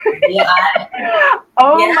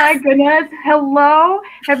Oh Yes. my goodness. Hello.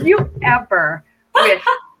 Have you ever wished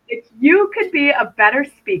if you could be a better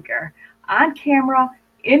speaker on camera,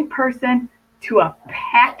 in person, to a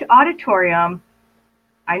packed auditorium?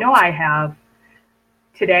 I know I have.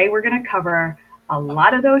 Today we're going to cover a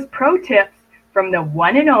lot of those pro tips from the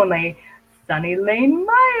one and only Sunny Lane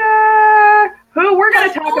Meyer, who we're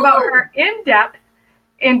going to talk about her in depth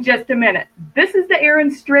in just a minute. This is the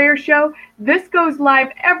Aaron Strayer Show. This goes live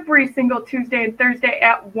every single Tuesday and Thursday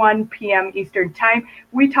at 1 p.m. Eastern Time.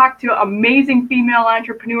 We talk to amazing female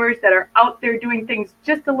entrepreneurs that are out there doing things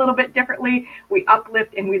just a little bit differently. We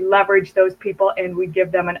uplift and we leverage those people, and we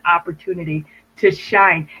give them an opportunity to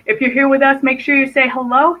shine. If you're here with us, make sure you say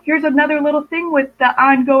hello. Here's another little thing with the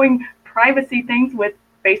ongoing privacy things with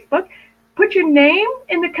Facebook. Put your name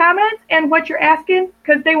in the comments and what you're asking,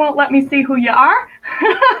 because they won't let me see who you are.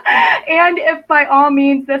 And if by all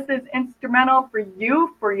means this is instrumental for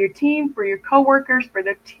you, for your team, for your coworkers, for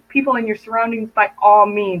the people in your surroundings, by all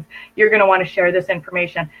means, you're going to want to share this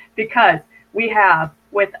information, because we have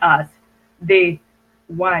with us the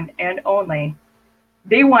one and only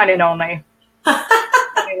Sunny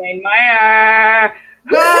Lane Meyer.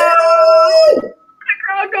 The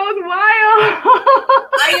crowd goes wild.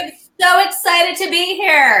 I am so excited to be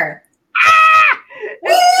here.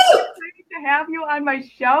 It's so exciting to have you on my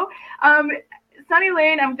show. Sunny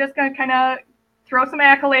Lane, I'm just going to kind of throw some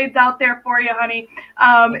accolades out there for you, honey.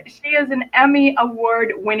 She is an Emmy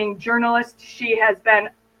Award-winning journalist. She has been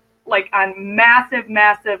on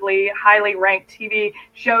massively highly ranked TV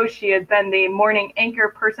shows. She has been the morning anchor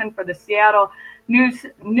person for the Seattle News.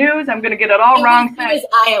 I'm going to get it all wrong. It was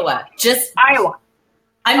Iowa. Just Iowa.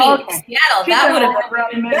 I mean, Okay. Seattle, that would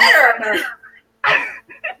have been better.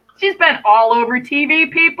 She's been all over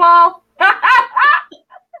TV, people.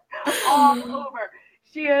 All over.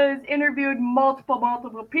 She has interviewed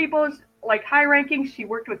multiple people, like high ranking. She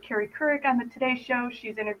worked with Carrie Couric on the Today Show.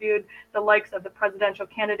 She's interviewed the likes of the presidential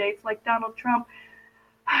candidates like Donald Trump,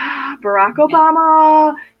 Barack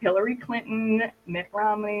Obama, Hillary Clinton, Mitt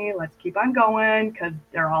Romney. Let's keep on going, because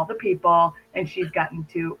they're all the people, and she's gotten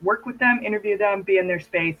to work with them, interview them, be in their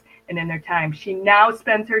space and in their time. She now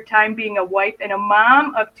spends her time being a wife and a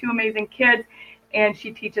mom of two amazing kids, and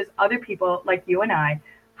she teaches other people like you and I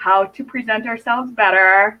how to present ourselves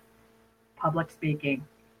better. Public speaking.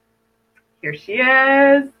 Here she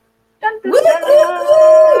is. Dun, dun, dun.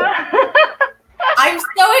 I'm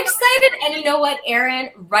so excited. And you know what, Aaron,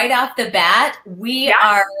 right off the bat, we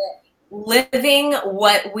are living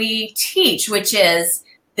what we teach, which is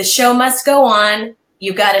the show must go on.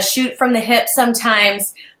 You got to shoot from the hip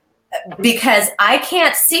sometimes, because I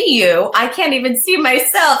can't see you. I can't even see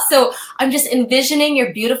myself. So I'm just envisioning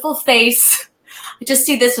your beautiful face. I just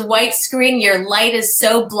see this white screen. Your light is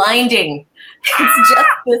so blinding. It's just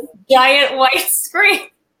this giant white screen.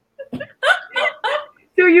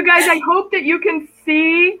 So you guys, I hope that you can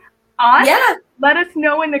see us. Yeah. Let us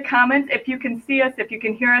know in the comments if you can see us, if you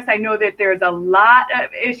can hear us. I know that there's a lot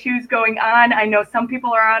of issues going on. I know some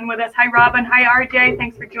people are on with us. Hi, Robin. Hi, RJ.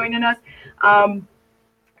 Thanks for joining us.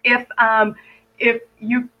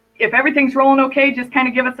 If everything's rolling okay, just kind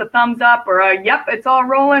of give us a thumbs up or a yep, it's all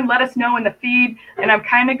rolling. Let us know in the feed. And I'm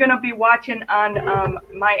kind of going to be watching on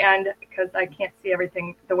my end, because I can't see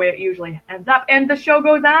everything the way it usually ends up. And the show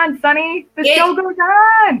goes on, Sunny. The show goes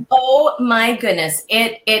on. Oh my goodness.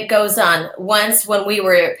 It goes on. Once when we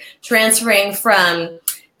were transferring from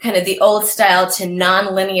kind of the old style to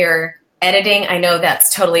non-linear editing, I know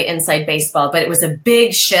that's totally inside baseball, but it was a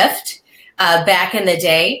big shift back in the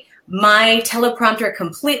day. My teleprompter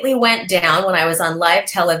completely went down when I was on live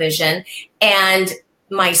television, and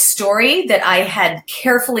my story that I had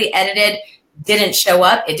carefully edited didn't show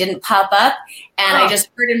up. It didn't pop up. And I just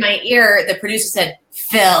heard in my ear, the producer said,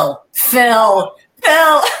 Phil. So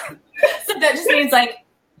that just means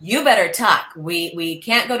you better talk. We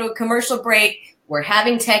can't go to a commercial break. We're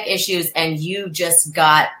having tech issues, and you just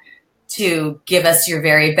got to give us your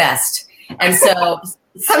very best. And so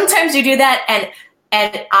sometimes you do that.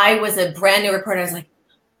 And I was a brand new reporter. I was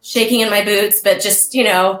shaking in my boots, but just,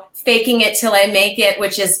 faking it till I make it,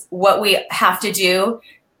 which is what we have to do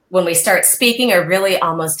when we start speaking, or really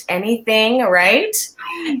almost anything, right?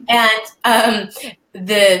 And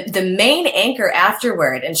the main anchor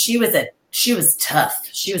afterward, and she was tough.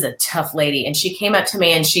 She was a tough lady. And she came up to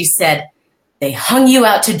me and she said, "They hung you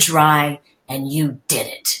out to dry and you did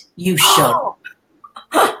it. You showed."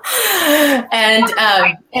 And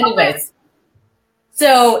anyways.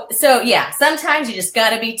 So yeah, sometimes you just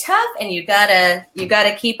gotta be tough, and you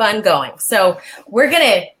gotta keep on going. So we're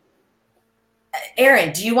gonna,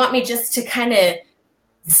 Aaron, do you want me just to kind of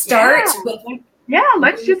start with Yeah,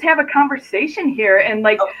 let's just have a conversation here. And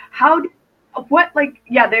like,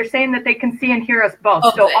 they're saying that they can see and hear us both.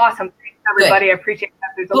 So good. Awesome. Thanks, everybody. Good. I appreciate that.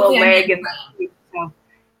 There's a little lag in the so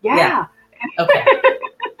yeah. Okay.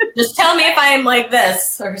 Just tell me if I am like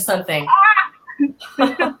this or something.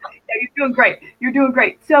 Yeah, you're doing great. You're doing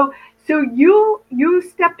great. So you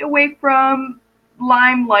stepped away from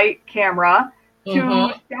limelight camera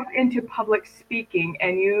to step into public speaking,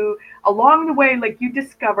 and you along the way, like, you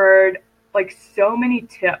discovered like so many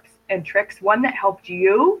tips and tricks, one that helped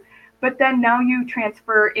you, but then now you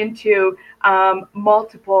transfer into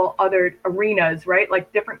multiple other arenas, right?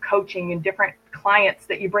 Like different coaching and different clients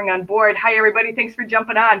that you bring on board. Hi, everybody. Thanks for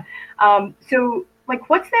jumping on. So like,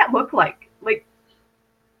 what's that look like? Like,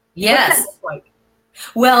 yes. What's that look like?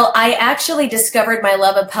 Well, I actually discovered my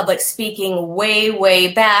love of public speaking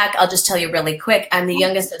way back. I'll just tell you really quick. I'm the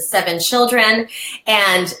youngest of 7 children,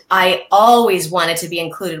 and I always wanted to be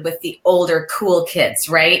included with the older, cool kids,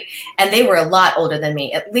 right? And they were a lot older than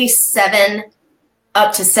me, at least 7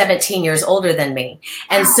 up to 17 years older than me.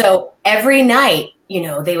 And so every night, you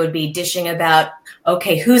know, they would be dishing about,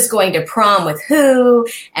 okay, who's going to prom with who,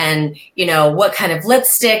 and, you know, what kind of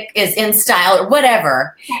lipstick is in style or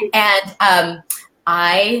whatever. And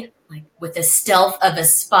I, like with the stealth of a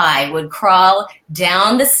spy, would crawl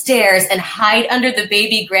down the stairs and hide under the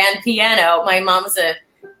baby grand piano. My mom's a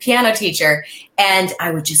piano teacher, and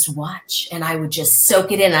I would just watch and I would just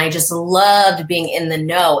soak it in. I just loved being in the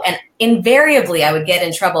know, and invariably I would get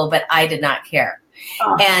in trouble, but I did not care.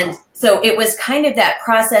 And so it was kind of that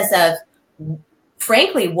process of,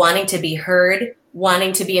 frankly, wanting to be heard,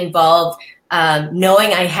 wanting to be involved,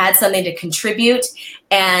 knowing I had something to contribute.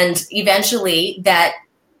 And eventually that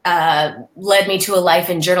led me to a life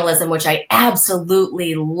in journalism, which I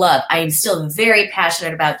absolutely love. I am still very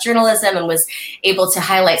passionate about journalism and was able to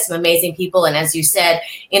highlight some amazing people. And as you said,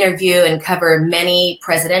 interview and cover many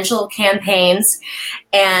presidential campaigns.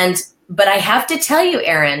 But I have to tell you,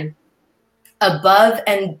 Erin, above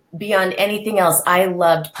and beyond anything else, I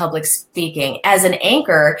loved public speaking. As an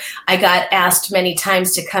anchor, I got asked many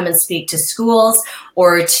times to come and speak to schools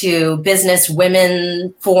or to business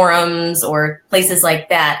women forums or places like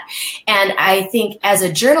that. And I think as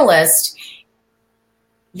a journalist,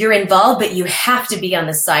 you're involved, but you have to be on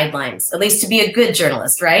the sidelines, at least to be a good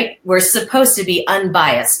journalist, right? We're supposed to be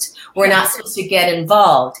unbiased. We're not supposed to get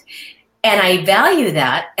involved. And I value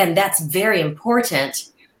that, and that's very important.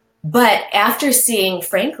 But after seeing,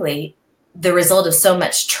 frankly, the result of so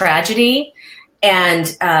much tragedy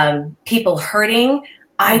and people hurting,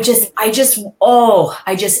 I just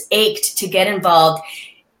ached to get involved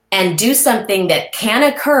and do something that can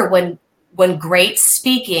occur when great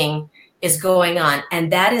speaking is going on.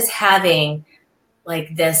 And that is having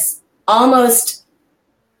like this almost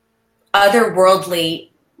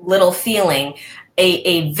otherworldly little feeling,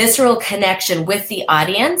 a visceral connection with the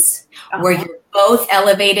audience where you're both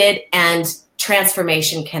elevated and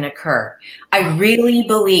transformation can occur. I really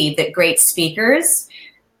believe that great speakers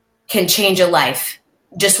can change a life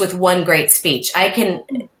just with one great speech. I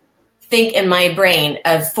can think in my brain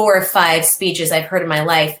of 4 or 5 speeches I've heard in my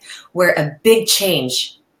life where a big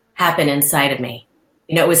change happened inside of me.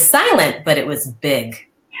 You know, it was silent, but it was big.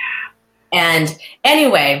 And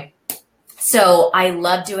anyway, so I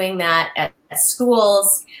love doing that at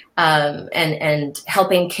schools and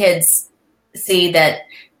helping kids see that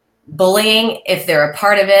bullying, if they're a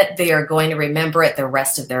part of it, they are going to remember it the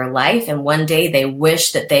rest of their life. And one day they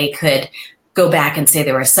wish that they could go back and say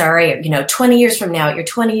they were sorry. You know, 20 years from now at your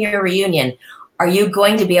 20-year reunion, are you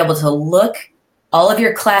going to be able to look all of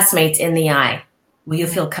your classmates in the eye? Will you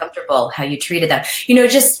feel comfortable how you treated them? You know,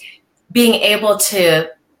 just being able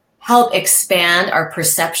to help expand our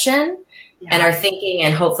perception and our thinking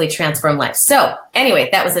and hopefully transform life. So anyway,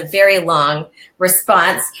 that was a very long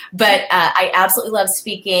response, but I absolutely love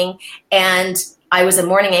speaking. And I was a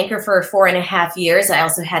morning anchor for 4.5 years. I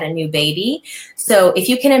also had a new baby. So if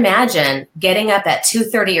you can imagine getting up at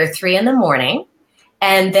 2:30 or 3 in the morning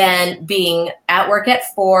and then being at work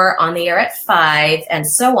at 4, on the air at 5, and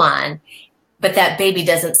so on, but that baby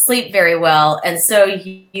doesn't sleep very well. And so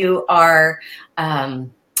you are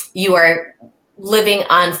living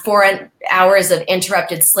on 4 hours of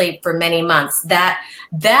interrupted sleep for many months. That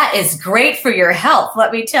is great for your health,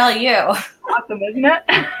 let me tell you. Awesome, isn't it?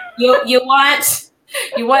 You want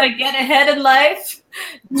to get ahead in life?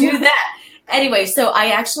 Do that. Anyway, so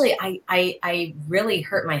I really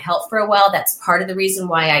hurt my health for a while. That's part of the reason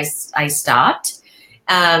why I stopped.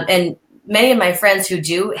 And many of my friends who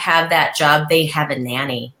do have that job, they have a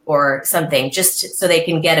nanny or something just so they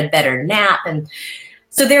can get a better nap. And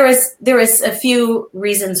so there was a few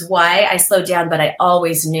reasons why I slowed down, but I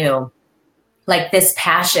always knew like this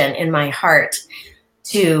passion in my heart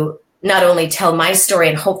to not only tell my story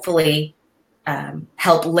and hopefully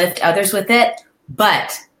help lift others with it,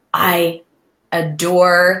 but I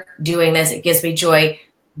adore doing this. It gives me joy.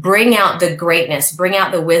 Bring out the greatness, bring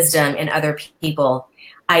out the wisdom in other people.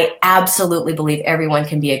 I absolutely believe everyone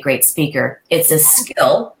can be a great speaker. It's a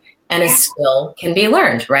skill, and a skill can be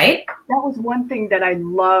learned, right? That was one thing that I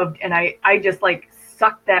loved, and I just like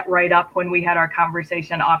sucked that right up when we had our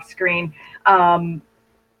conversation off screen,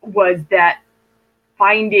 was that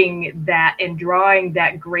finding that and drawing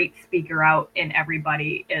that great speaker out in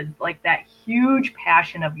everybody is like that huge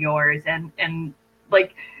passion of yours. And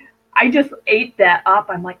like, I just ate that up.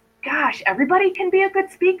 I'm like, gosh, everybody can be a good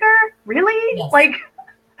speaker? Really? Yes. Like,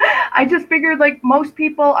 I just figured like most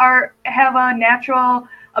people have a natural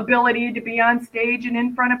ability to be on stage and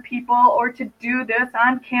in front of people, or to do this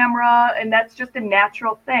on camera, and that's just a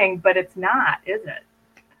natural thing, but it's not, is it?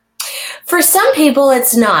 For some people,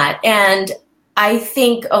 it's not. And I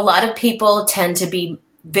think a lot of people tend to be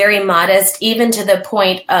very modest, even to the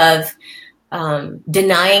point of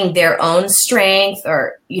denying their own strength,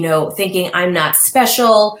 or, thinking I'm not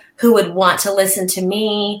special. Who would want to listen to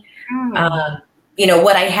me?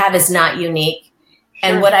 What I have is not unique. Sure.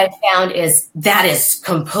 And what I found is that is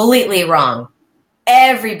completely wrong.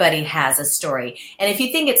 Everybody has a story. And if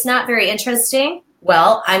you think it's not very interesting,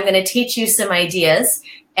 well, I'm going to teach you some ideas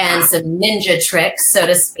and some ninja tricks, so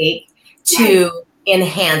to speak, to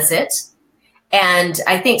enhance it. And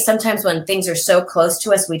I think sometimes when things are so close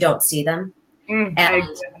to us, we don't see them. I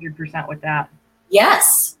agree 100% with that.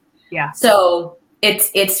 Yes. Yeah. So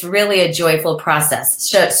it's really a joyful process.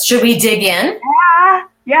 Should we dig in?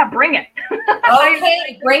 Yeah, bring it.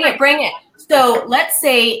 Okay, bring it. So let's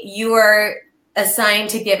say you are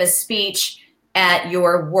assigned to give a speech at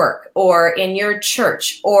your work or in your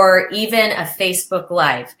church or even a Facebook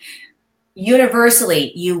Live.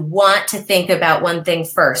 Universally, you want to think about one thing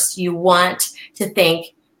first. You want to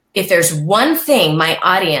think, if there's one thing my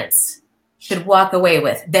audience should walk away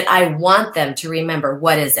with that I want them to remember,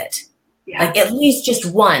 what is it? Yeah. Like at least just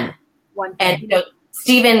one. One thing. And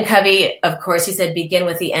Stephen Covey, of course, he said, begin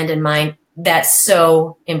with the end in mind. That's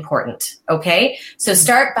so important. Okay. So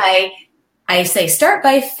start by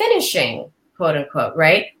finishing, quote unquote,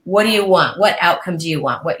 right? What do you want? What outcome do you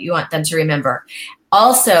want? What you want them to remember?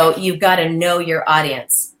 Also, you've got to know your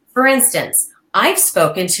audience. For instance, I've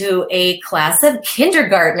spoken to a class of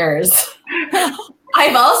kindergartners.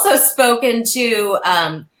 I've also spoken to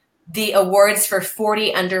the awards for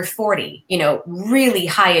 40 under 40, really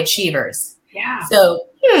high achievers. Yeah. So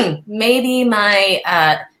maybe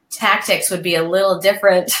my tactics would be a little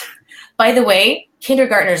different. By the way,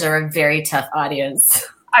 kindergartners are a very tough audience.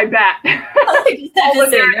 I bet.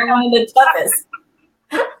 They're one of the toughest.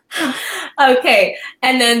 Okay.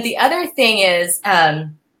 And then the other thing is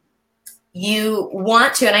you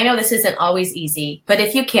want to, and I know this isn't always easy, but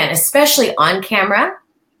if you can, especially on camera,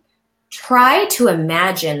 try to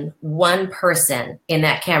imagine one person in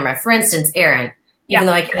that camera. For instance, Erin, even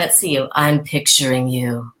though I can't see you, I'm picturing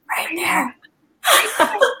you right there.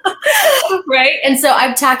 Right? And so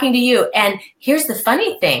I'm talking to you. And here's the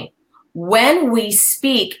funny thing. When we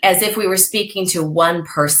speak as if we were speaking to one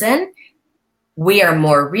person, we are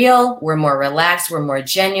more real, we're more relaxed, we're more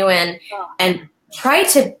genuine. And try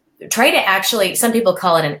to actually, some people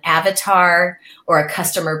call it an avatar or a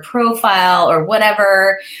customer profile or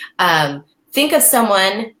whatever. Think of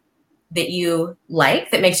someone that you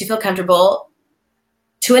like, that makes you feel comfortable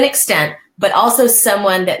to an extent, but also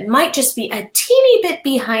someone that might just be a teeny bit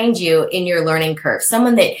behind you in your learning curve,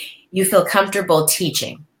 someone that you feel comfortable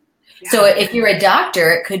teaching. Yeah. So if you're a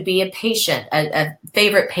doctor, it could be a patient, a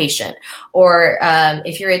favorite patient, or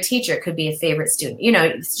if you're a teacher, it could be a favorite student.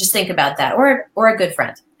 Just think about that, or a good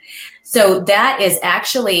friend. So that is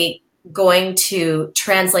actually going to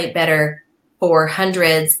translate better for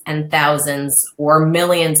hundreds and thousands or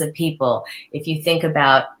millions of people. If you think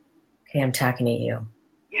about, okay, I'm talking to you.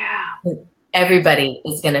 Yeah. Everybody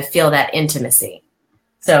is going to feel that intimacy.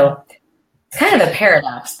 So it's kind of a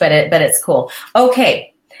paradox, but it's cool.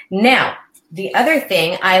 Okay. Now, the other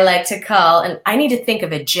thing I like to call, and I need to think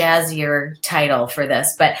of a jazzier title for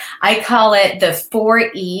this, but I call it the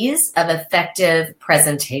 4 E's of effective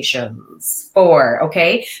presentations. 4,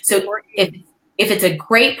 okay? So if it's a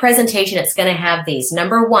great presentation, it's going to have these.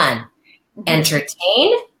 Number 1,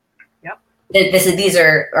 entertain. Yep. These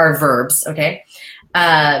are verbs, okay?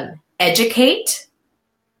 Educate.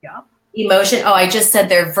 Yep. Emotion. Oh, I just said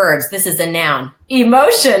they're verbs. This is a noun.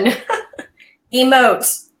 Emotion.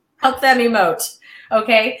 Emote. Help them emote.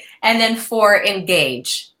 Okay. And then 4,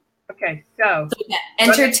 engage. Okay. So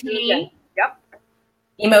entertain. Yep.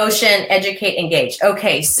 Emotion, educate, engage.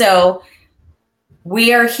 Okay, so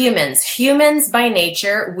we are humans. Humans by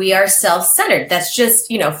nature, we are self-centered. That's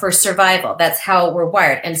just, for survival. That's how we're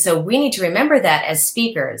wired. And so we need to remember that as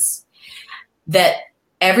speakers, that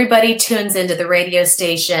everybody tunes into the radio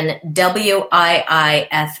station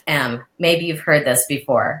WIIFM. Maybe you've heard this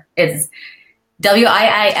before. It's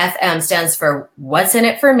WIIFM stands for What's in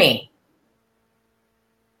It for Me.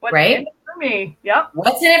 What's right? in it for me? Yep.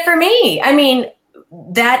 What's in it for me? I mean,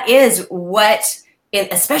 that is what,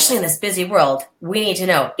 especially in this busy world, we need to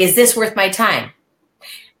know, is this worth my time?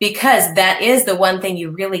 Because that is the one thing you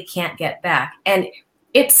really can't get back. And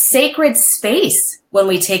it's sacred space when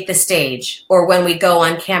we take the stage or when we go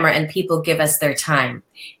on camera and people give us their time.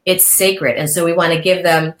 It's sacred. And so we want to give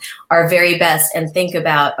them our very best and think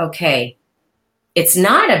about, okay, it's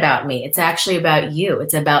not about me. It's actually about you.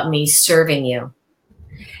 It's about me serving you.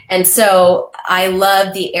 And so I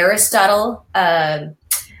love the Aristotle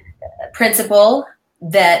principle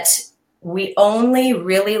that we only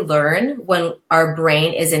really learn when our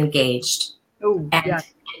brain is engaged and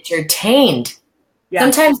entertained. Yeah.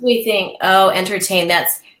 Sometimes we think, oh, entertain,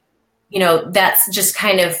 that's just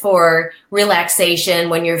kind of for relaxation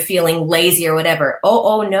when you're feeling lazy or whatever.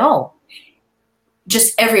 Oh, no.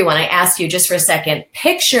 Just everyone, I ask you just for a second,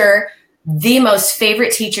 picture the most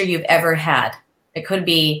favorite teacher you've ever had. It could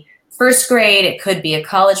be first grade. It could be a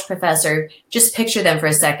college professor. Just picture them for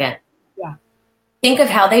a second. Yeah. Think of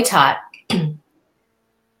how they taught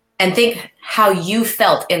and think how you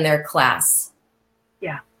felt in their class.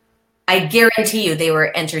 Yeah. I guarantee you they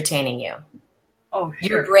were entertaining you. Oh, sure.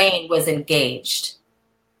 Your brain was engaged.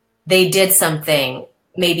 They did something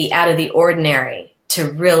maybe out of the ordinary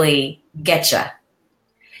to really get you.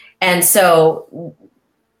 And so,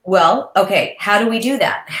 well, okay, how do we do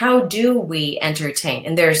that? How do we entertain?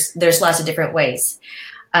 And there's lots of different ways.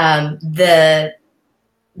 The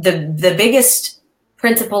biggest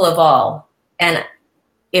principle of all, and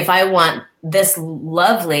if I want this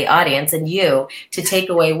lovely audience and you to take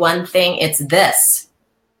away one thing, it's this.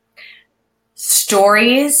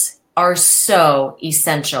 Stories are so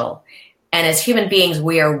essential. And as human beings,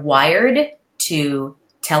 we are wired to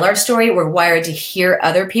tell our story. We're wired to hear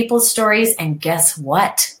other people's stories. And guess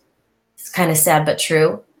what? It's kind of sad, but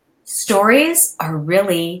true. Stories are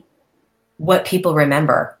really what people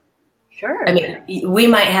remember. Sure. I mean, we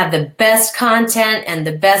might have the best content and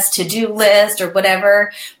the best to-do list or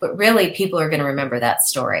whatever, but really people are going to remember that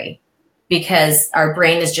story because our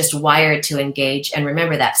brain is just wired to engage and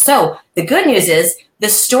remember that. So the good news is the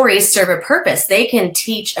stories serve a purpose. They can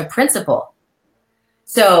teach a principle.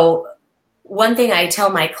 So one thing I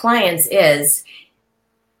tell my clients is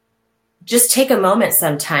just take a moment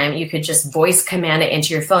sometime. You could just voice command it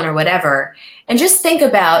into your phone or whatever, and just think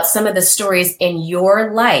about some of the stories in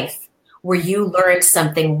your life where you learned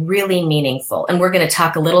something really meaningful. And we're going to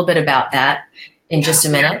talk a little bit about that in just a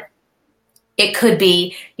minute. It could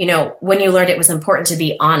be, when you learned it was important to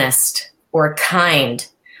be honest or kind,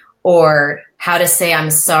 or how to say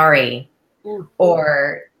I'm sorry,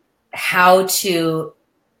 or how to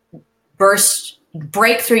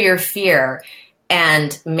break through your fear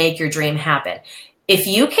and make your dream happen. If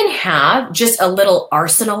you can have just a little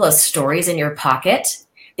arsenal of stories in your pocket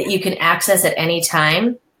that you can access at any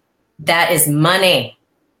time, that is money.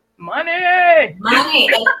 Money.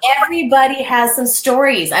 And everybody has some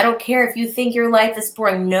stories. I don't care if you think your life is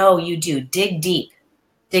boring. No, you do. Dig deep.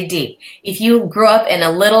 If you grew up in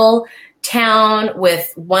a little town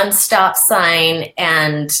with one stop sign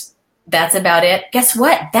and that's about it, guess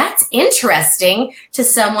what? That's interesting to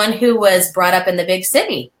someone who was brought up in the big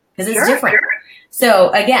city because it's different. Sure. So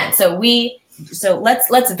again, so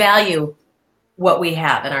let's value what we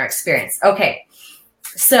have in our experience. Okay.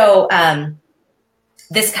 So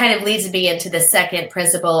this kind of leads me into the second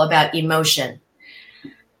principle about emotion.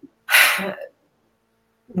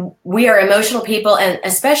 We are emotional people, and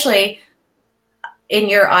especially in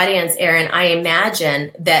your audience, Erin, I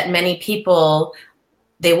imagine that many people,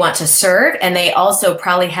 they want to serve, and they also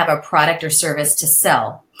probably have a product or service to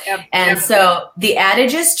sell. Yep. So the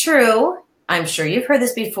adage is true. I'm sure you've heard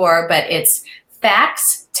this before, but it's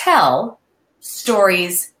facts tell,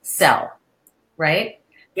 stories sell, right?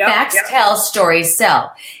 Yep. Facts tell, stories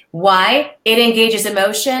sell. Why? It engages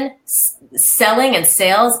emotion. Selling and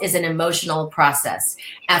sales is an emotional process.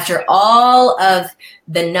 After all of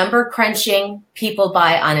the number crunching, people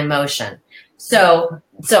buy on emotion. So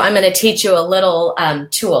I'm going to teach you a little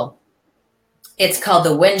tool. It's called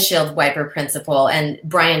the windshield wiper principle, and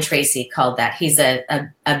Brian Tracy called that. He's a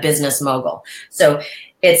business mogul. So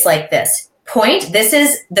it's like this. Point. This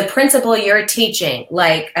is the principle you're teaching.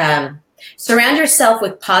 Like Surround yourself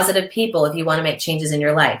with positive people if you want to make changes in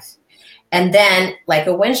your life. And then, like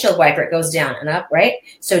a windshield wiper, it goes down and up, right?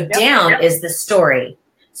 So down is the story.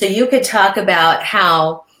 So you could talk about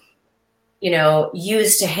how, you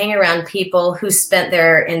used to hang around people who spent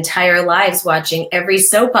their entire lives watching every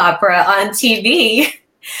soap opera on TV.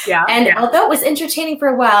 Yeah. And although it was entertaining for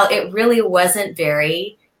a while, it really wasn't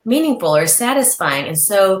very meaningful or satisfying. And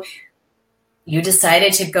so you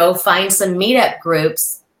decided to go find some meetup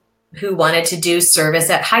groups who wanted to do service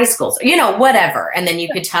at high schools, whatever. And then you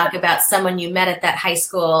could talk about someone you met at that high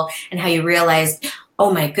school and how you realized,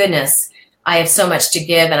 oh my goodness, I have so much to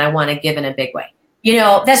give and I want to give in a big way.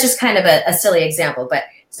 That's just kind of a silly example. But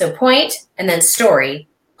so point and then story,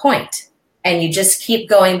 point. And you just keep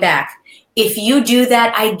going back. If you do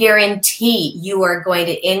that, I guarantee you are going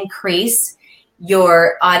to increase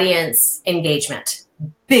your audience engagement.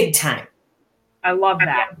 Big time. I love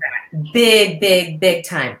that. Big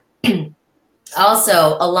time.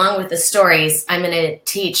 Also, along with the stories, I'm going to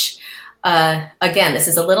teach, again, this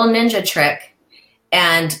is a little ninja trick,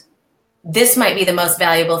 and this might be the most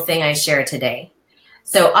valuable thing I share today.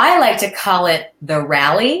 So I like to call it the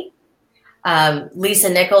rally. Lisa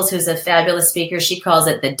Nichols, who's a fabulous speaker, she calls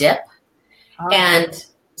it the dip. Oh. And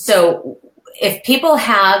so if people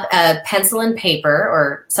have a pencil and paper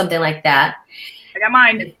or something like that. I got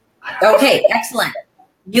mine. Okay, excellent.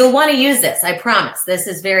 You'll want to use this, I promise. This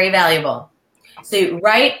is very valuable. So you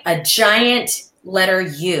write a giant letter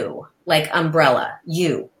U, like umbrella,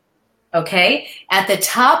 U. Okay? At the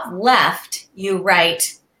top left, you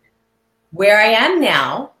write where I am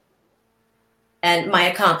now and my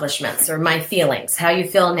accomplishments or my feelings, how you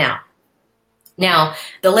feel now. Now,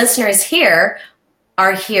 the listeners here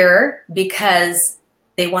are here because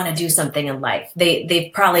they want to do something in life.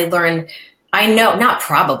 They've probably learned, I know, not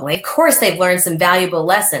probably, of course they've learned some valuable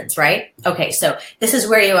lessons, right? Okay, so this is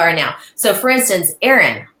where you are now. So for instance,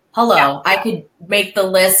 Erin, hello, yeah. I could make the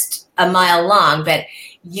list a mile long, but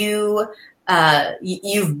you've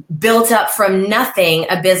built up from nothing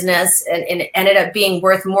a business and it ended up being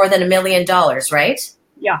worth more than $1 million, right?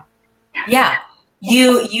 Yeah. Yeah.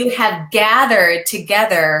 You have gathered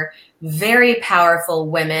together very powerful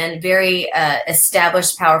women, very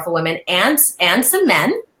established, powerful women, and some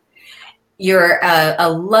men. You're a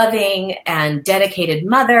loving and dedicated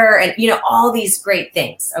mother, and all these great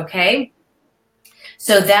things. Okay,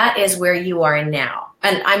 so that is where you are now.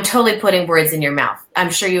 And I'm totally putting words in your mouth. I'm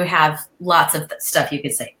sure you have lots of stuff you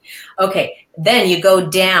could say. Okay, then you go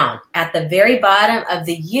down at the very bottom of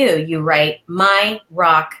the U. You write my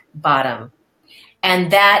rock bottom.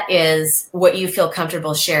 And that is what you feel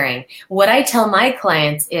comfortable sharing. What I tell my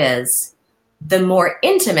clients is the more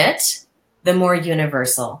intimate, the more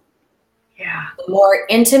universal. Yeah. The more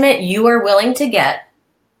intimate you are willing to get,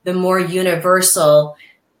 the more universal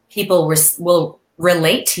people will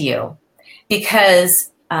relate to you.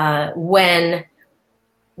 Because when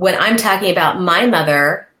I'm talking about my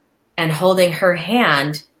mother and holding her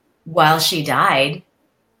hand while she died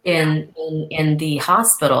in the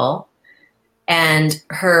hospital, and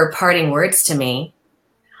her parting words to me,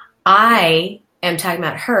 I am talking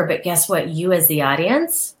about her, but guess what? You as the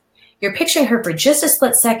audience, you're picturing her for just a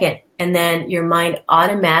split second, and then your mind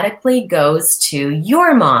automatically goes to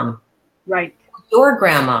your mom, right? Your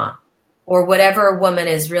grandma, or whatever woman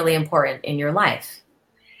is really important in your life.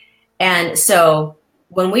 And so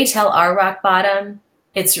when we tell our rock bottom,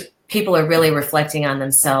 it's people are really reflecting on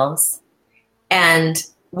themselves. And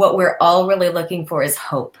what we're all really looking for is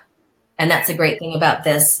hope. And that's a great thing about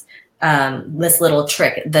this little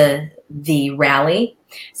trick, the rally.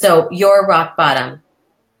 So your rock bottom.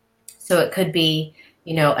 So it could be,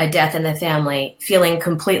 a death in the family, feeling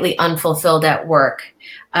completely unfulfilled at work,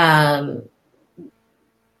 a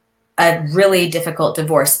really difficult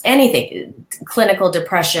divorce, anything, clinical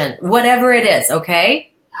depression, whatever it is,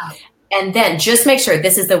 okay? And then just make sure,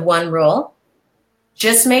 this is the one rule,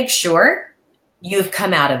 just make sure you've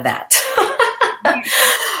come out of that.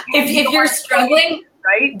 If you're struggling,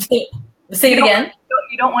 right? Say it again.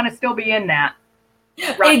 You don't want to still be in that.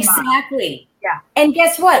 Exactly. Yeah. And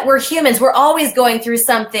guess what? We're humans. We're always going through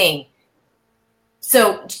something.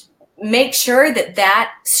 So make sure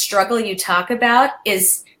that struggle you talk about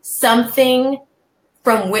is something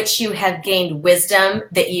from which you have gained wisdom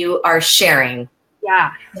that you are sharing.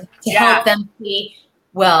 Yeah. To help them see,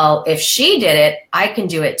 well, if she did it, I can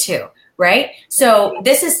do it too. Right? So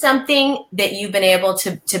this is something that you've been able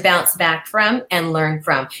to bounce back from and learn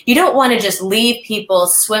from. You don't want to just leave people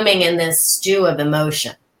swimming in this stew of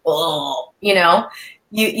emotion. Oh,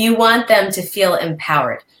 you want them to feel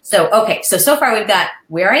empowered. So, okay. So far we've got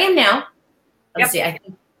where I am now. Let's see, I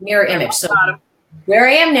think mirror image. So where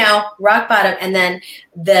I am now, rock bottom. And then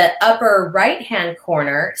the upper right-hand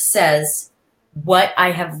corner says what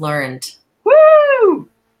I have learned. Woo!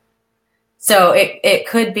 So it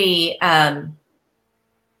could be,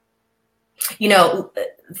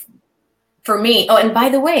 for me, and by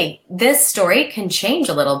the way, this story can change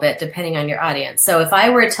a little bit depending on your audience. So if I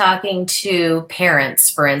were talking to parents,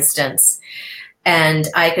 for instance, and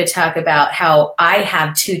I could talk about how I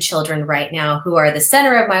have 2 children right now who are the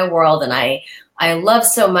center of my world and I love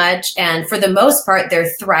so much. And for the most part, they're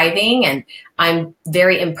thriving and I'm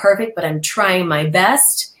very imperfect, but I'm trying my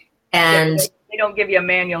best. And they don't give you a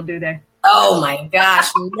manual, do they? Oh my gosh,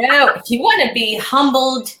 no. If you want to be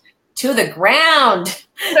humbled to the ground,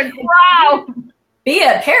 be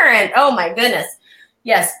a parent. Oh my goodness.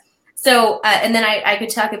 Yes. So, and then I could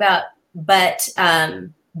talk about, but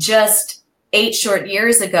just 8 short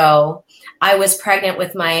years ago, I was pregnant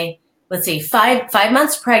with my, 5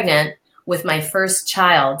 months pregnant with my first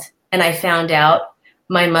child. And I found out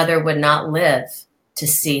my mother would not live to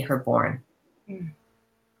see her born. Mm.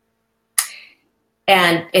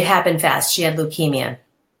 And it happened fast. She had leukemia.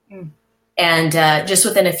 Mm. And just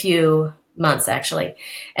within a few months, actually.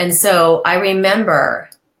 And so I remember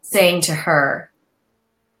saying to her,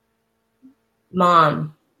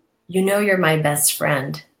 Mom, you know you're my best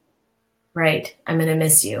friend, right? I'm going to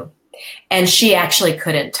miss you. And she actually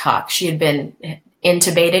couldn't talk. She had been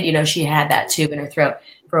intubated. She had that tube in her throat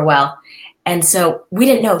for a while. And so we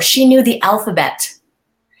didn't know. She knew the alphabet.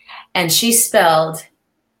 And she spelled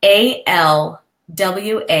ALWAYSFRIEND.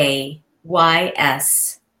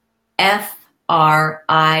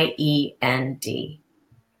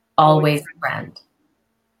 Always friend.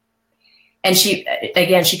 And she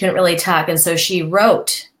couldn't really talk. And so she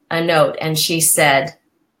wrote a note and she said,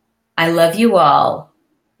 I love you all.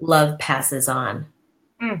 Love passes on.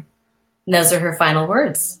 Mm. And those are her final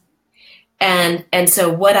words. And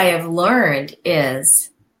so what I have learned is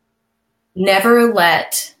never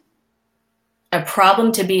let a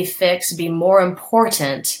problem to be fixed be more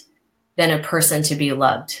important than a person to be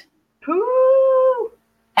loved. Ooh.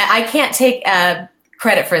 I can't take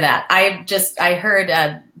credit for that. I heard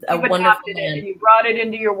a wonderful man. You brought it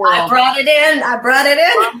into your world. I brought it in.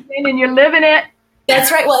 And you're living it.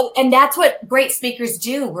 That's right. Well, and that's what great speakers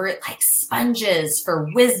do. We're like sponges for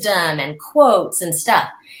wisdom and quotes and stuff.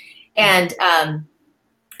 And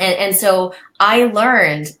so I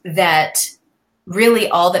learned that really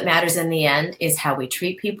all that matters in the end is how we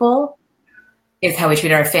treat people, is how we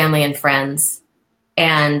treat our family and friends,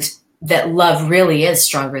 and that love really is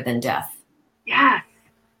stronger than death. Yes.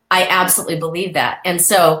 I absolutely believe that. And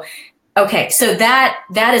so, okay, so that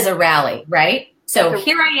is a rally, right? So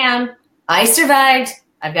here I am. I survived.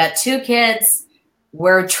 I've got 2 kids.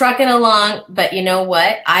 We're trucking along. But you know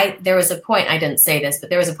what? There was a point, I didn't say this, but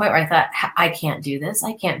there was a point where I thought, I can't do this.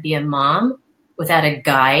 I can't be a mom without a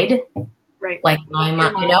guide. Right. Like my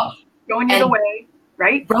mom, Going the way,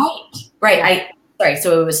 right? Right. Yeah.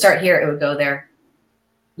 So it would start here. It would go there.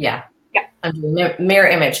 Yeah. I'm doing mirror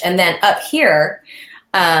image. And then up here,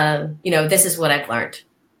 this is what I've learned.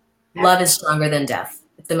 Yeah. Love is stronger than death.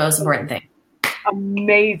 It's the most important thing.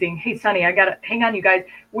 Amazing. Hey, Sunny, I got to hang on, you guys.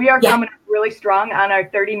 We are coming up really strong on our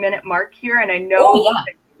 30-minute mark here. And I know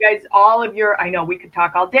that you guys, I know we could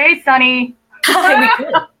talk all day, Sunny. We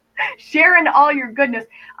could. Sharing all your goodness.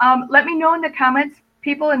 Let me know in the comments,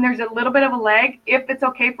 people, and there's a little bit of a lag, if it's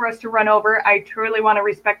okay for us to run over. I truly want to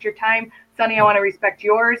respect your time. Sunny, I want to respect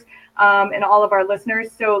yours and all of our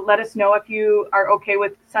listeners. So let us know if you are okay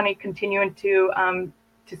with Sunny continuing to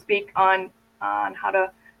speak on how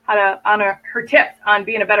to honor her tips on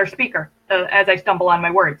being a better speaker as I stumble on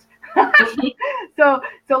my words. So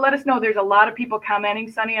let us know. There's a lot of people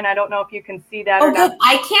commenting, Sunny, and I don't know if you can see that or not.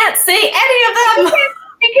 I can't see any of them.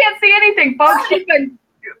 You can't see anything, folks. She's been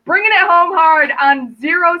bringing it home hard on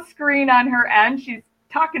 0 screen on her end. She's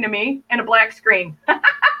talking to me in a black screen. I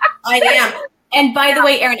am. And by the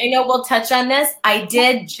way, Erin, I know we'll touch on this. I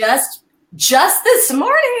did just this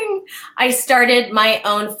morning, I started my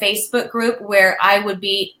own Facebook group where I would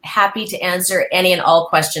be happy to answer any and all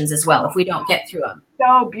questions as well if we don't get through them.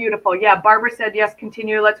 So beautiful. Yeah, Barbara said, yes,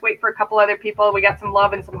 continue. Let's wait for a couple other people. We got some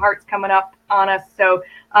love and some hearts coming up on us. So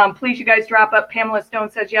please, you guys drop up. Pamela Stone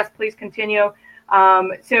says, yes, please continue.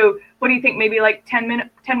 So what do you think? Maybe like 10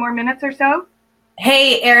 more minutes or so?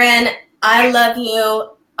 Hey, Erin, I love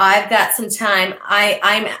you. I've got some time.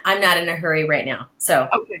 I'm not in a hurry right now. So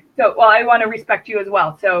okay. So I want to respect you as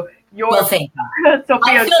well. So thank you.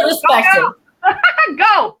 Sophia, I feel respected.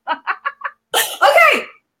 Go. Okay.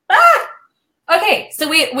 Okay. So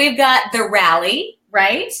we've got the rally,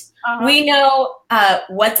 right? Uh-huh. We know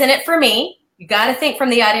what's in it for me. You got to think from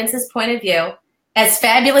the audience's point of view. as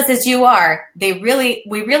fabulous as you are, we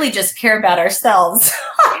really just care about ourselves.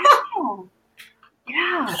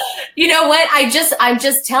 Yeah. You know what? I'm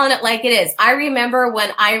just telling it like it is. I remember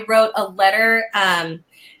when I wrote a letter,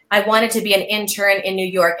 I wanted to be an intern in New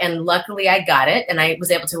York, and luckily I got it, and I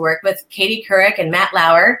was able to work with Katie Couric and Matt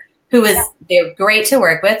Lauer, who was they're great to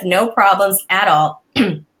work with, no problems at all.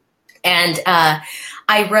 And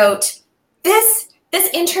I wrote, this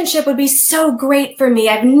internship would be so great for me.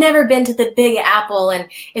 I've never been to the Big Apple, and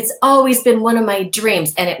it's always been one of my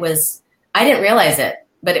dreams. And it was, I didn't realize it,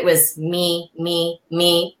 but it was me,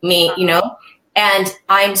 you know? And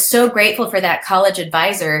I'm so grateful for that college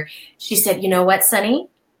advisor. She said, you know what, Sunny?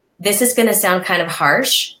 This is going to sound kind of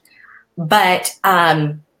harsh, but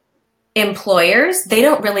employers, they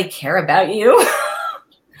don't really care about you.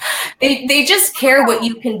 They just care what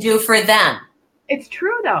you can do for them. It's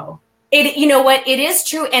true, though. You know what? It is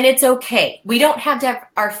true, and it's okay. We don't have to have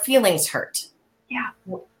our feelings hurt. Yeah.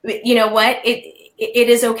 You know what? It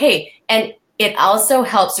is okay. And it also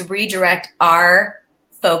helps redirect our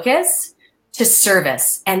focus to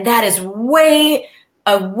service. And that is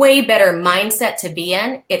a way better mindset to be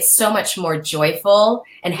in. It's so much more joyful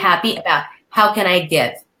and happy about how can I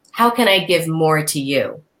give? How can I give more to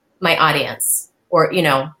you, my audience, or, you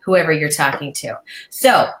know, whoever you're talking to?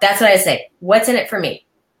 So that's what I say. What's in it for me?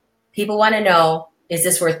 People want to know, is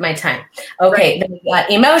this worth my time? Okay, then we've got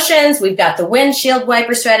emotions. We've got the windshield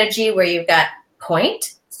wiper strategy where you've got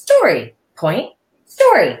point, story, point,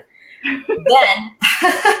 story.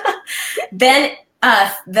 then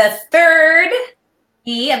the third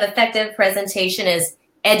E of effective presentation is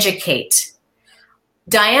educate.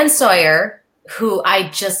 Diane Sawyer, who I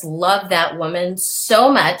just love that woman so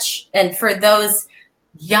much. And for those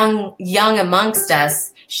young amongst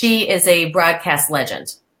us, she is a broadcast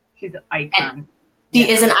legend. She's an icon. She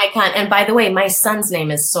is an icon. And by the way, my son's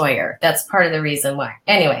name is Sawyer. That's part of the reason why.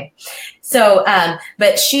 Anyway, so,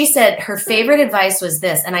 but she said her favorite advice was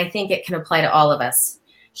this, and I think it can apply to all of us.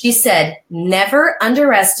 She said, never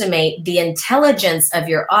underestimate the intelligence of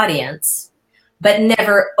your audience, but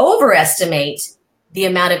never overestimate the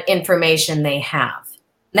amount of information they have.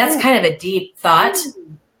 That's kind of a deep thought.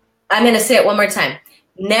 I'm going to say it one more time.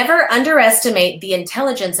 Never underestimate the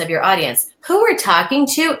intelligence of your audience. Who we're talking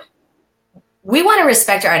to, we want to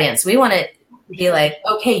respect our audience. We want to be like,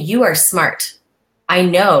 okay, you are smart. I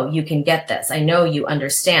know you can get this. I know you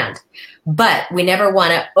understand. But we never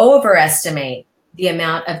want to overestimate the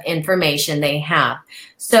amount of information they have.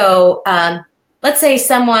 So let's say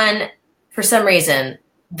someone, for some reason,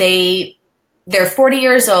 they're 40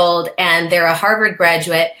 years old and they're a Harvard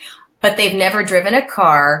graduate, but they've never driven a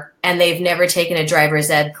car and they've never taken a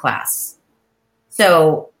driver's ed class.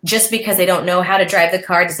 So just because they don't know how to drive the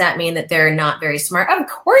car, does that mean that they're not very smart? Of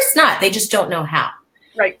course not. They just don't know how.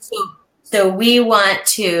 Right. So we want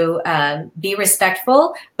to be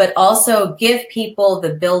respectful, but also give people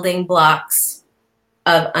the building blocks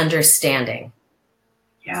of understanding.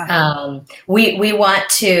 Yeah. We want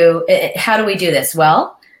to, how do we do this?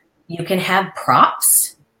 Well, you can have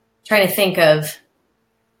props. I'm trying to think of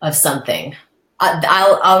something.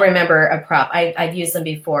 I'll remember a prop. I've used them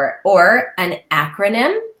before, or an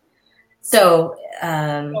acronym. So,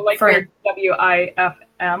 like for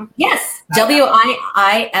WIFM. Yes,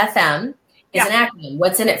 WIIFM is an acronym.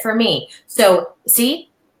 What's in it for me? So, see,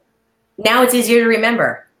 now it's easier to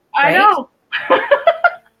remember. Right? I know. I'm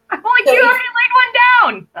like, you already laid one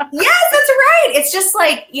down. Yes, that's right. It's just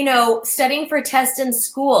like, you know, studying for tests in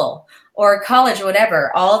school or college or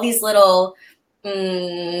whatever. All these little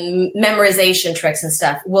memorization tricks and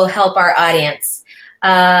stuff will help our audience.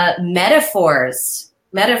 Metaphors.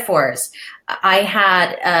 I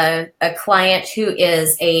had a client who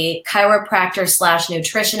is a chiropractor /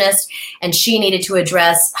 nutritionist, and she needed to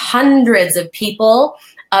address hundreds of people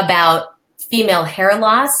about female hair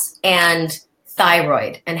loss and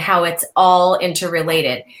thyroid and how it's all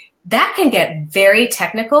interrelated. That can get very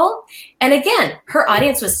technical. And again, her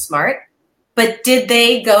audience was smart. But did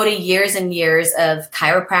they go to years and years of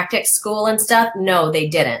chiropractic school and stuff? No, they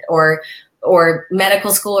didn't, or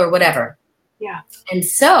medical school or whatever. Yeah. And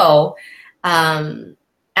so,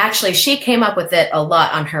 actually, she came up with it a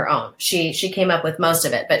lot on her own. She came up with most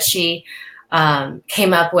of it, but she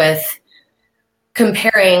came up with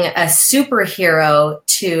comparing a superhero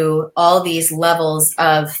to all these levels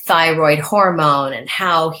of thyroid hormone and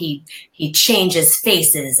how he changes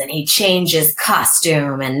faces and he changes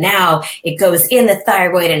costume, and now it goes in the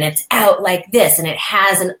thyroid and it's out like this and it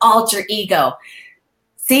has an alter ego.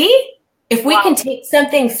 See, if we can take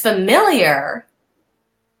something familiar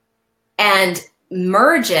and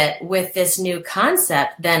merge it with this new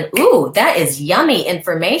concept, then, ooh, that is yummy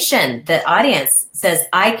information. The audience says,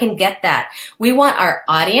 I can get that. We want our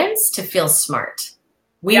audience to feel smart.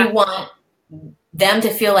 We want them to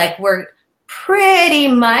feel like we're pretty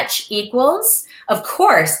much equals. Of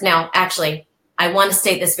course, now, actually, I want to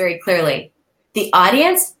state this very clearly. The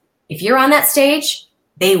audience, if you're on that stage,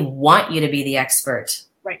 they want you to be the expert.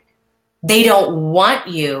 Right. They don't want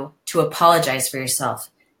you to apologize for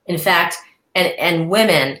yourself. In fact, and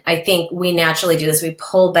women, I think we naturally do this. We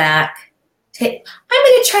pull back. I'm going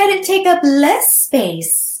to try to take up less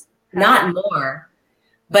space, not more.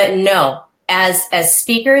 But no, as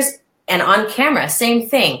speakers and on camera, same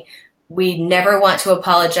thing. We never want to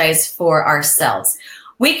apologize for ourselves.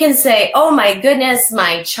 We can say, oh my goodness,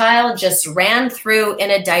 my child just ran through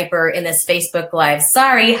in a diaper in this Facebook Live.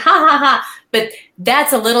 Sorry, ha ha ha. But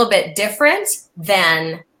that's a little bit different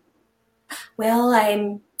than, well,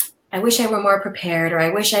 I wish I were more prepared, or I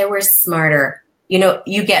wish I were smarter. You know,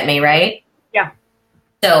 you get me, right? Yeah.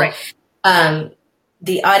 So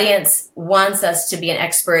the audience wants us to be an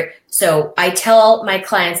expert. So I tell my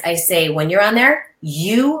clients, I say, when you're on there,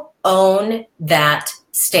 you own that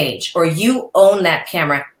stage, or you own that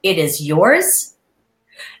camera. It is yours.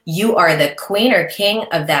 You are the queen or king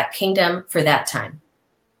of that kingdom for that time.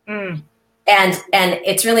 And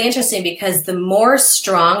it's really interesting because the more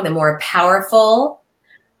strong, the more powerful,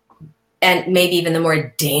 and maybe even the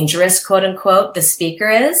more dangerous, quote unquote, the speaker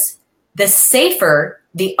is, the safer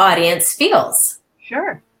the audience feels.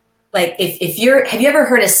 Sure. Like have you ever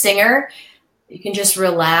heard a singer? You can just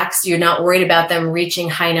relax. You're not worried about them reaching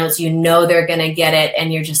high notes. You know they're going to get it.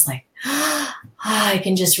 And you're just like, I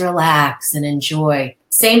can just relax and enjoy.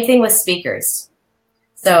 Same thing with speakers.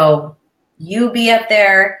 So you be up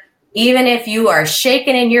there, even if you are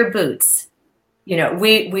shaking in your boots, you know,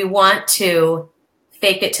 we want to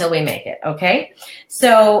fake it till we make it. Okay.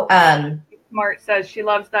 So, Smart says she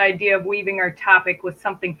loves the idea of weaving our topic with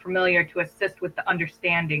something familiar to assist with the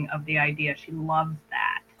understanding of the idea. She loves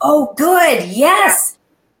that. Oh, good. Yes.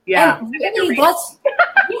 Yeah. And really,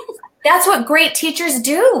 that's what great teachers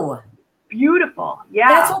do. Beautiful. Yeah.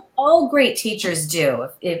 That's what all great teachers do.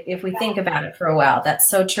 If we think about it for a while, that's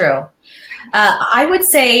so true. I would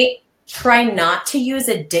say try not to use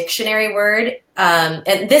a dictionary word.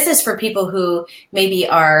 And this is for people who maybe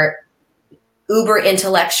are uber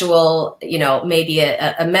intellectual, you know, maybe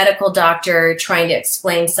a medical doctor trying to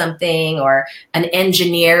explain something, or an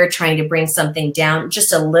engineer trying to bring something down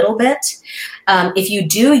just a little bit. If you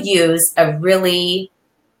do use a really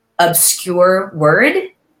obscure word,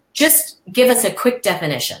 just give us a quick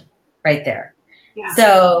definition right there. Yeah.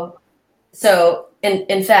 So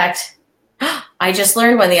in fact, I just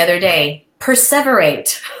learned one the other day,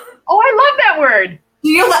 perseverate. Oh, I love that word.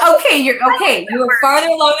 You're okay. You were farther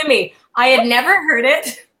along than me. I had never heard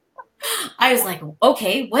it. I was like,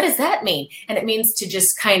 okay, what does that mean? And it means to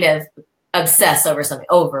just kind of obsess over something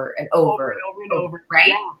over and over and over.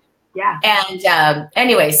 Right? Yeah. And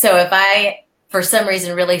anyway, so if I, for some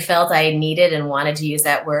reason, really felt I needed and wanted to use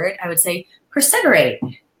that word, I would say perseverate.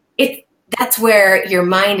 That's where your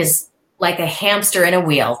mind is like a hamster in a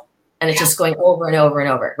wheel, and it's just going over and over and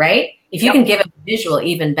over, right? If you can give it a visual,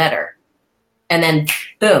 even better. And then,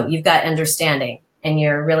 boom, you've got understanding, and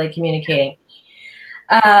you're really communicating.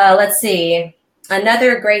 Let's see.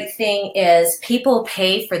 Another great thing is people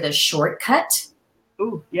pay for the shortcut.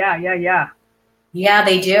 Ooh, yeah. Yeah,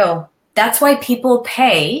 they do. That's why people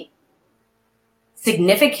pay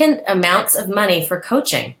significant amounts of money for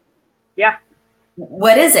coaching. Yeah.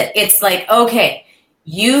 What is it? It's like, okay,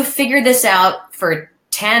 you figured this out for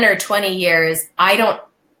 10 or 20 years. I don't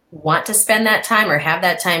want to spend that time or have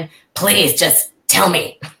that time. Please just tell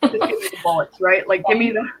me. Just give me the bullets, right? Like, give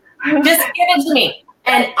me the... Just give it to me.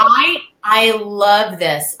 And I love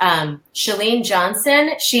this. Chalene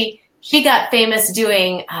Johnson, she got famous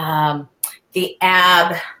doing the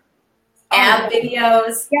ab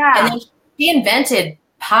videos. Yeah. And then she invented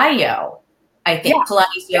Payo, I think,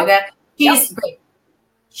 Pilates yoga. She's great.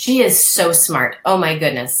 She is so smart. Oh my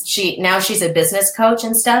goodness. Now she's a business coach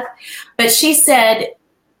and stuff. But she said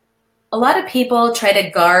a lot of people try to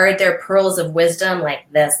guard their pearls of wisdom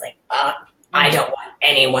like this, like, I don't want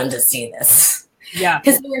anyone to see this. Yeah.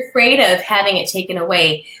 Because they're afraid of having it taken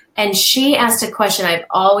away. And she asked a question I've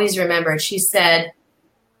always remembered. She said,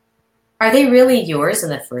 are they really yours in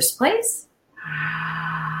the first place?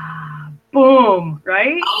 Boom,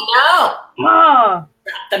 right? I know.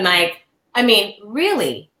 Drop the mic. I mean,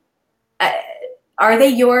 really, are they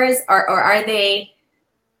yours, or are they,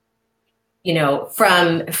 you know,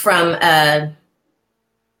 from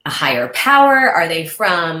a higher power? Are they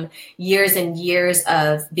from years and years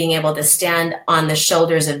of being able to stand on the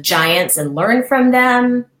shoulders of giants and learn from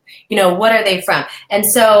them? You know, what are they from? And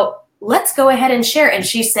so let's go ahead and share. And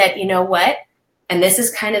she said, you know what? And this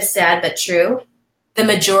is kind of sad, but true. The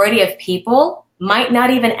majority of people might not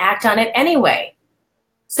even act on it anyway.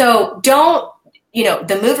 So don't, you know,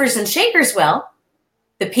 the movers and shakers will.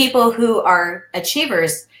 The people who are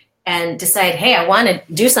achievers and decide, hey, I want to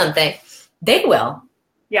do something, they will.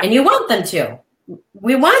 Yeah. And you want them to.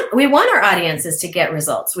 We want our audiences to get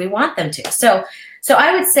results. We want them to. So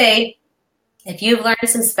I would say if you've learned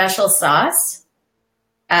some special sauce,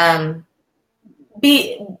 at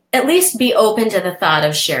least be open to the thought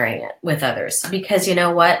of sharing it with others, because you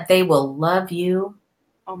know what? They will love you.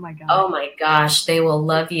 Oh my gosh. Oh my gosh, they will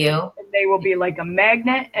love you. And they will be like a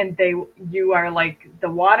magnet, and you are like the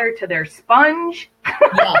water to their sponge.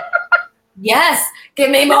 Yeah. Yes. Give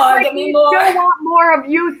me more. Give me more. I want more of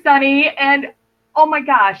you, Sunny. And oh my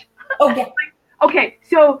gosh. Okay. Okay.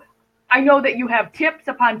 So I know that you have tips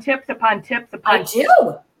upon tips upon tips upon tips. I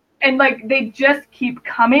do. And like they just keep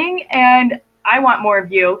coming, and I want more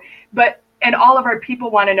of you. And all of our people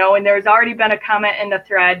want to know. And there's already been a comment in the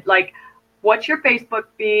thread like, what's your Facebook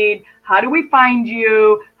feed? How do we find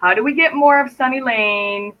you? How do we get more of Sunny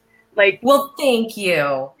Lane? Like, well, thank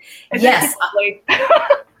you. Yes.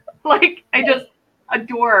 Like, I just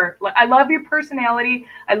adore. I love your personality.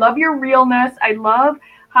 I love your realness. I love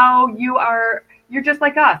how you're just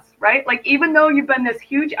like us, right? Like, even though you've been this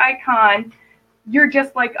huge icon, you're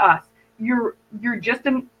just like us. You're just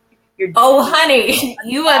oh, honey,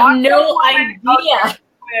 you have no idea.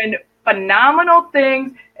 And phenomenal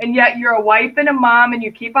things, and yet you're a wife and a mom, and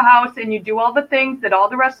you keep a house, and you do all the things that all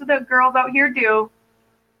the rest of the girls out here do.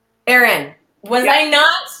 Erin, was I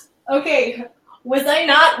not? Okay. Was I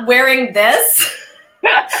not wearing this?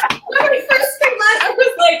 When I first came on, I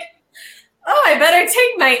was like, oh, I better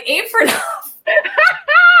take my apron off.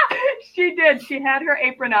 She did. She had her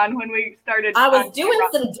apron on when we started. I was doing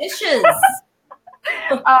some dishes.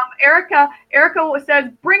 Erica says,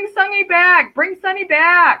 bring Sunny back. Bring Sunny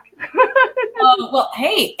back. Well,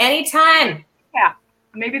 hey, anytime. Yeah.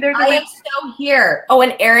 Maybe there's I am so here. Oh,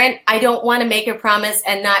 and Erin, I don't want to make a promise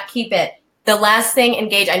and not keep it. The last thing,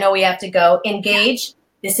 engage. I know we have to go. Engage.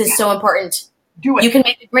 This is so important. Do it. You can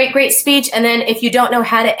make a great, great speech, and then if you don't know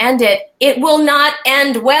how to end it, it will not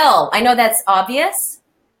end well. I know that's obvious,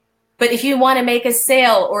 but if you want to make a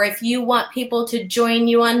sale, or if you want people to join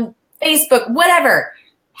you on Facebook, whatever,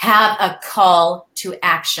 have a call to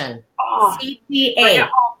action. Oh, CTA.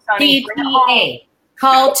 CTA.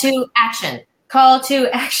 Call to action. Call to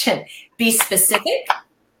action. Be specific.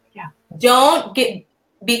 Yeah. Don't get...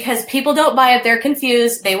 Because people don't buy if they're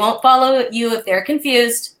confused. They won't follow you if they're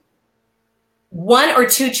confused. One or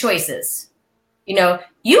two choices. You know,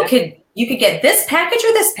 you could get this package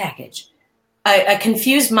or this package. A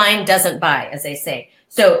confused mind doesn't buy, as they say.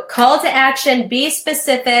 So call to action, be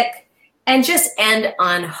specific, and just end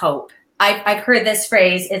on hope. I've heard this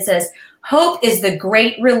phrase. It says, hope is the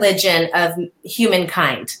great religion of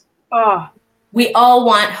humankind. Oh. We all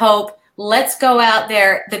want hope. Let's go out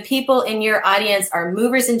there. The people in your audience are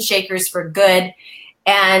movers and shakers for good.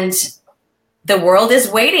 And the world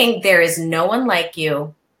is waiting. There is no one like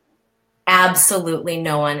you. Absolutely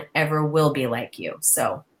no one ever will be like you.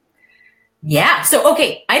 So, yeah. So,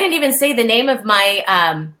 okay. I didn't even say the name of my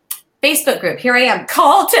Facebook group. Here I am.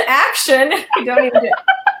 Call to action. I don't even do it.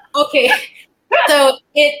 Okay. So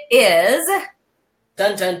it is,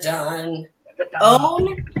 dun, dun, dun,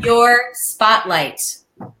 own your spotlight.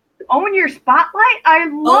 Own your spotlight? I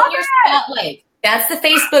love Own your spotlight. That's the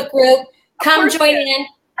Facebook group. Come join in.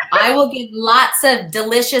 I will give lots of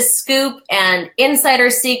delicious scoop and insider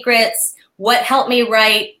secrets. What helped me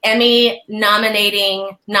write Emmy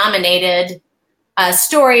nominated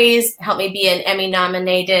stories. Help me be an Emmy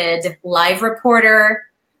nominated live reporter,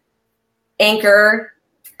 anchor.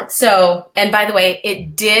 So, and by the way,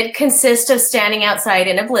 it did consist of standing outside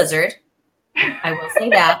in a blizzard. I will say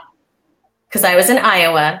that because I was in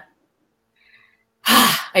Iowa.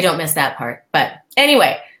 I don't miss that part. But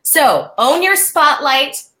anyway, so own your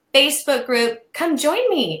spotlight Facebook group. Come join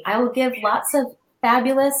me. I will give lots of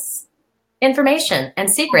fabulous information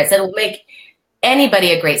and secrets that will make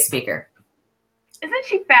anybody a great speaker. Isn't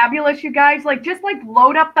she fabulous, you guys? Just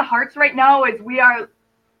load up the hearts right now as we are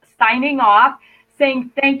signing off,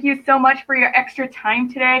 saying thank you so much for your extra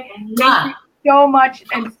time today. Thank you so much,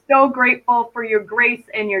 and so grateful for your grace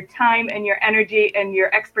and your time and your energy and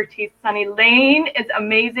your expertise. Sunny Lane is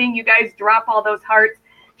amazing. You guys drop all those hearts.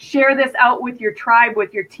 Share this out with your tribe,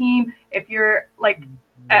 with your team. If you're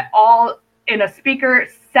at all in a speaker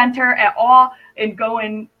center at all, and go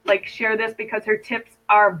and like share this because her tips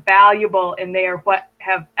are valuable and they are what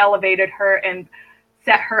have elevated her and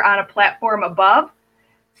set her on a platform above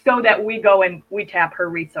so that we go and we tap her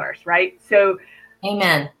resource, right? So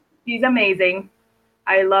amen. She's amazing.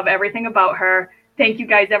 I love everything about her. Thank you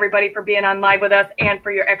guys, everybody, for being on live with us and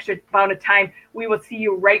for your extra amount of time. We will see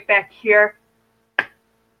you right back here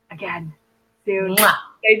again soon.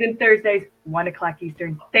 Tuesdays and Thursdays, 1 o'clock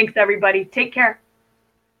Eastern. Thanks, everybody. Take care.